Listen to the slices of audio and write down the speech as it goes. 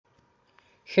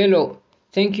Hello,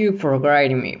 thank you for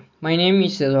guiding me. My name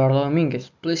is Eduardo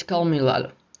Dominguez. Please call me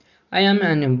Lalo. I am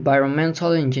an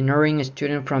environmental engineering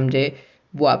student from the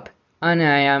UAP and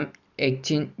I am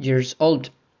 18 years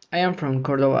old. I am from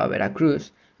Córdoba,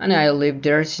 Veracruz, and I lived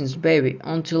there since baby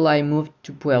until I moved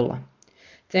to Puebla.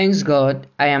 Thanks God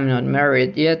I am not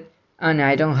married yet and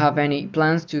I don't have any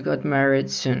plans to get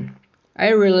married soon.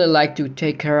 I really like to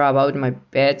take care about my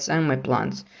pets and my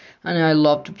plants, and I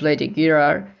love to play the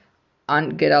guitar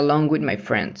and get along with my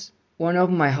friends. One of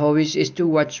my hobbies is to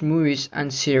watch movies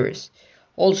and series.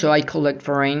 Also, I collect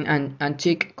foreign and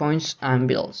antique coins and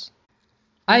bills.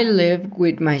 I live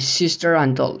with my sister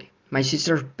and Dolly, my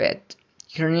sister's pet.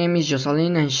 Her name is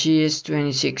Jocelyn and she is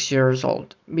 26 years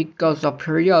old. Because of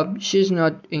her job, she is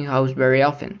not in-house very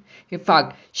often. In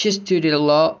fact, she studied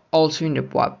law also in the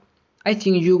pub. I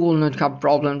think you will not have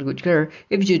problems with her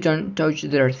if you don't touch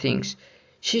their things.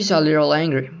 She's a little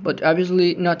angry, but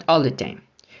obviously not all the time.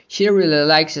 She really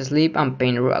likes sleep and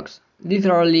paint rocks.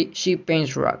 Literally, she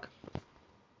paints rock.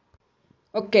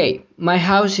 Okay, my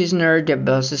house is near the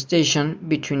bus station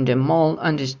between the mall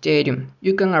and the stadium.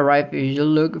 You can arrive if you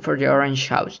look for the orange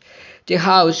house. The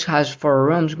house has 4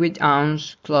 rooms with own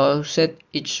closet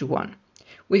each one.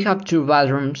 We have 2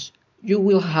 bathrooms. You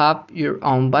will have your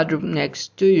own bathroom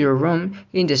next to your room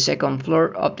in the second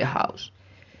floor of the house.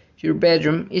 Your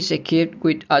bedroom is equipped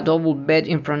with a double bed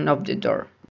in front of the door.